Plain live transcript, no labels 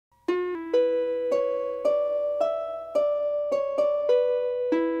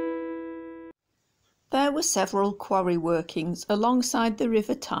were several quarry workings alongside the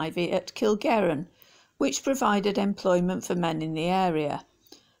River Tyvy at Cilgerran, which provided employment for men in the area,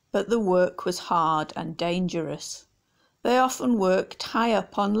 but the work was hard and dangerous. They often worked high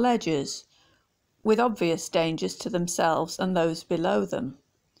up on ledges, with obvious dangers to themselves and those below them.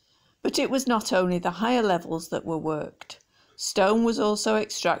 But it was not only the higher levels that were worked. Stone was also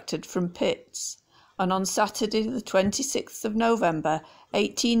extracted from pits, and on Saturday the 26th of November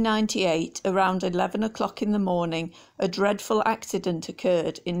 1898, around 11 o'clock in the morning, a dreadful accident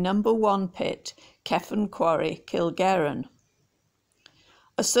occurred in number 1 pit, Quarry, Cilgerran.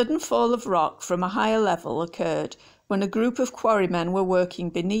 A sudden fall of rock from a higher level occurred when a group of quarrymen were working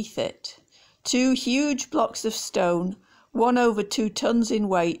beneath it. 2 huge blocks of stone, one over 2 tons in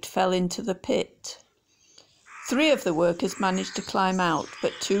weight, fell into the pit. 3 of the workers managed to climb out,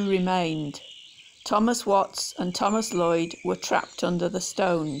 but 2 remained. Thomas Watts and Thomas Lloyd were trapped under the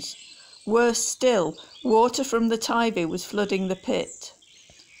stones. Worse still, water from the Tyvy was flooding the pit.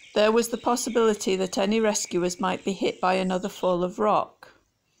 There was the possibility that any rescuers might be hit by another fall of rock.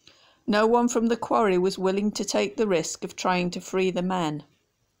 No one from the quarry was willing to take the risk of trying to free the men.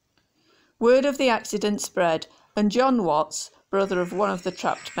 Word of the accident spread, and John Watts, brother of one of the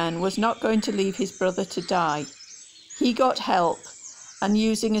trapped men, was not going to leave his brother to die. He got help, and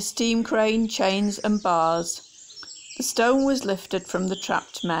using a steam crane, chains and bars, the stone was lifted from the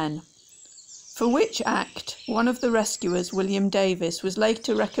trapped men. For which act, one of the rescuers, William Davis, was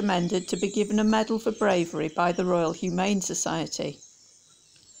later recommended to be given a medal for bravery by the Royal Humane Society.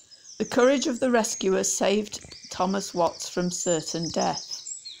 The courage of the rescuers saved Thomas Watts from certain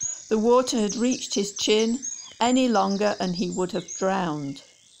death. The water had reached his chin any longer and he would have drowned.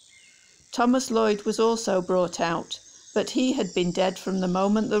 Thomas Lloyd was also brought out, but he had been dead from the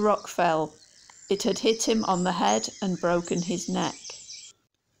moment the rock fell. It had hit him on the head and broken his neck.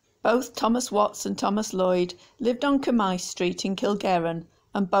 Both Thomas Watts and Thomas Lloyd lived on Cemmaes Street in Cilgerran,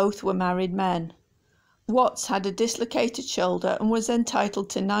 and both were married men. Watts had a dislocated shoulder and was entitled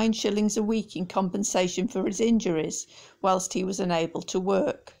to 9 shillings a week in compensation for his injuries, whilst he was unable to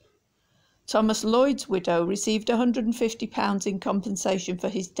work. Thomas Lloyd's widow received £150 in compensation for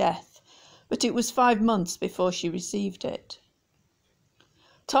his death, but it was 5 months before she received it.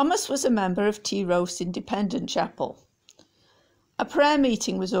 Thomas was a member of T. Rose's Independent Chapel. A prayer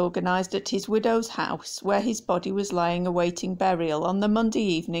meeting was organised at his widow's house, where his body was lying awaiting burial on the Monday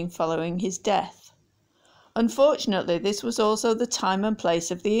evening following his death. Unfortunately, this was also the time and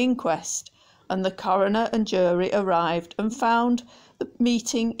place of the inquest, and the coroner and jury arrived and found the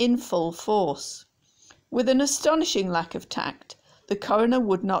meeting in full force. With an astonishing lack of tact, the coroner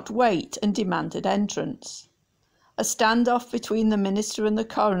would not wait and demanded entrance. A standoff between the minister and the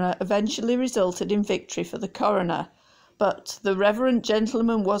coroner eventually resulted in victory for the coroner, but the reverend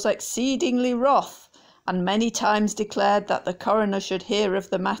gentleman was exceedingly wroth, and many times declared that the coroner should hear of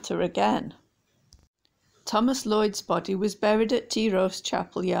the matter again. Thomas Lloyd's body was buried at T. Rose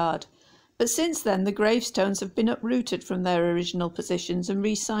Chapel Yard, but since then the gravestones have been uprooted from their original positions and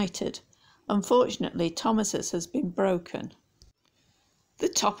resited. Unfortunately, Thomas's has been broken. The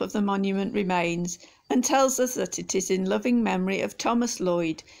top of the monument remains and tells us that it is in loving memory of Thomas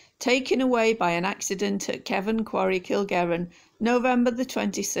Lloyd, taken away by an accident at Quarry, Cilgerran, November the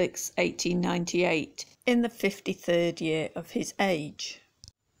 26th, 1898, in the 53rd year of his age.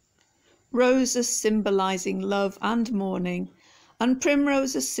 Roses symbolising love and mourning, and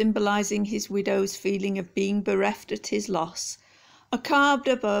primroses symbolising his widow's feeling of being bereft at his loss, are carved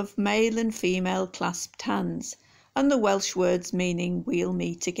above male and female clasped hands, and the Welsh words meaning "we'll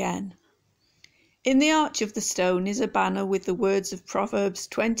meet again." In the arch of the stone is a banner with the words of Proverbs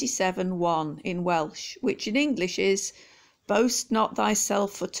 27:1 in Welsh, which in English is, "Boast not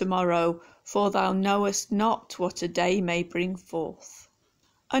thyself for tomorrow, for thou knowest not what a day may bring forth."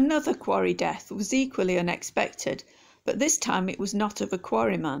 Another quarry death was equally unexpected, but this time it was not of a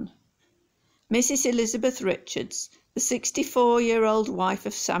quarryman. Mrs. Elizabeth Richards, the 64-year-old wife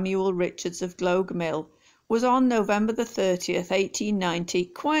of Samuel Richards of Gloag Mill, was on November the 30th, 1890,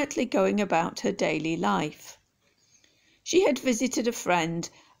 quietly going about her daily life. She had visited a friend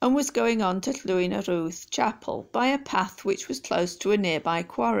and was going on to Llwyn y Rwth Chapel by a path which was close to a nearby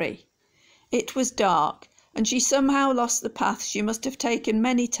quarry. It was dark, and she somehow lost the path she must have taken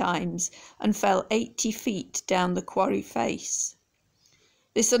many times and fell 80 feet down the quarry face.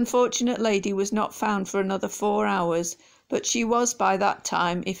 This unfortunate lady was not found for another 4 hours, but she was by that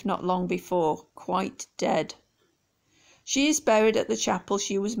time, if not long before, quite dead. She is buried at the chapel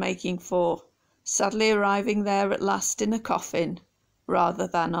she was making for, sadly arriving there at last in a coffin rather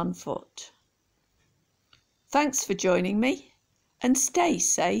than on foot. Thanks for joining me, and stay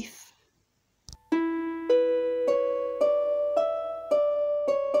safe.